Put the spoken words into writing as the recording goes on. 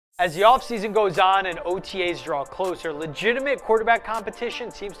As the offseason goes on and OTAs draw closer, legitimate quarterback competition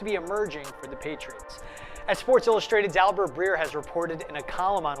seems to be emerging for the Patriots. As Sports Illustrated's Albert Breer has reported in a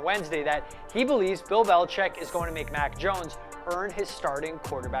column on Wednesday that he believes Bill Belichick is going to make Mac Jones earn his starting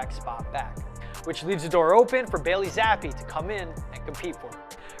quarterback spot back, which leaves the door open for Bailey Zappe to come in and compete for him.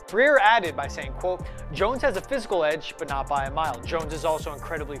 Breer added by saying, quote, "Jones has a physical edge, but not by a mile. Jones is also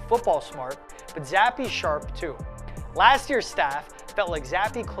incredibly football smart, but Zappe's sharp too. Last year's staff felt like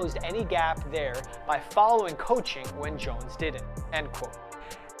Zappe closed any gap there by following coaching when Jones didn't," end quote.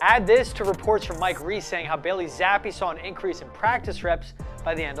 Add this to reports from Mike Reese saying how Bailey Zappe saw an increase in practice reps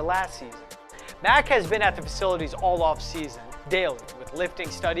by the end of last season. Mac has been at the facilities all off season, daily, with lifting,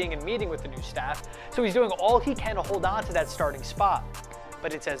 studying, and meeting with the new staff, so he's doing all he can to hold on to that starting spot.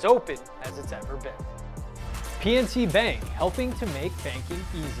 But it's as open as it's ever been. PNC Bank, helping to make banking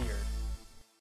easier.